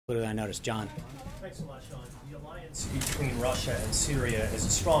What did I notice, John? Thanks so much, Sean. The alliance between Russia and Syria is a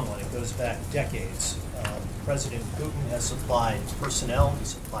strong one. It goes back decades. President Putin has supplied personnel, he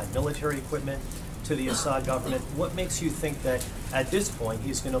supplied military equipment to the Assad government. What makes you think that at this point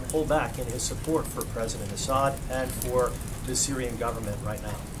he's going to pull back in his support for President Assad and for the Syrian government right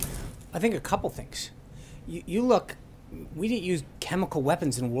now? I think a couple things. You look, we didn't use chemical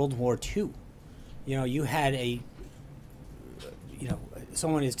weapons in World War II. You know, you had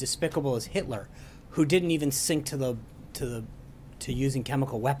someone as despicable as Hitler, who didn't even sink to using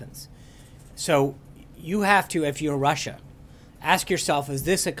chemical weapons. So you have to, if you're Russia, ask yourself: is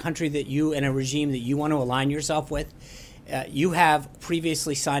this a country that you and a regime that you want to align yourself with? You have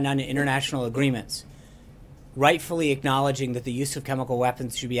previously signed on to international agreements, rightfully acknowledging that the use of chemical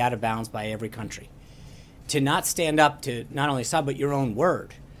weapons should be out of bounds by every country. To not stand up to not only Assad but your own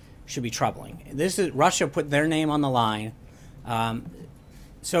word should be troubling. This is Russia put their name on the line.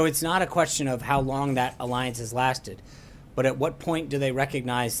 So it's not a question of how long that alliance has lasted, but at what point do they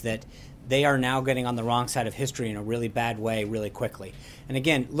recognize that they are now getting on the wrong side of history in a really bad way really quickly? And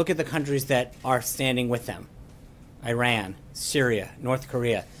again, look at the countries that are standing with them: Iran, Syria, North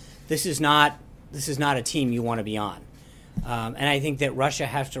Korea. This is not a team you want to be on. And I think that Russia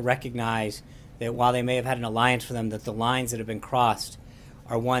has to recognize that while they may have had an alliance for them, that the lines that have been crossed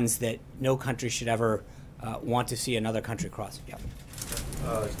are ones that no country should ever want to see another country cross. Yeah.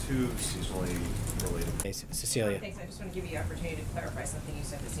 Two seasonally related. Cecilia. Thanks. I just want to give you the opportunity to clarify something you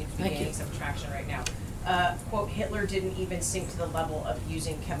said that seems to be Thank gaining you. some traction right now. Quote, Hitler didn't even sink to the level of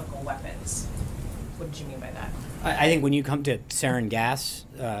using chemical weapons. What did you mean by that? I think when you come to sarin gas,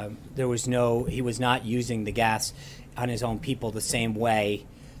 he was not using the gas on his own people the same way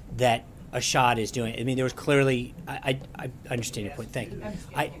that Assad is doing. I mean, there was clearly. I understand your point. Thank you.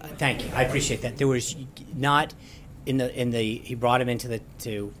 Thank you. I appreciate that. There was not in the. He brought him into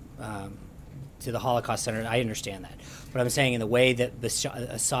to the Holocaust Center. I understand that, but I'm saying in the way that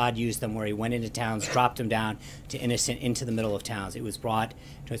Assad used them, where he went into towns, dropped them down to innocent into the middle of towns. It was brought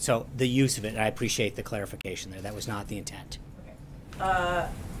to it. So the use of it. And I appreciate the clarification there. That was not the intent. Okay.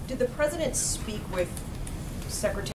 Did the president speak with Secretary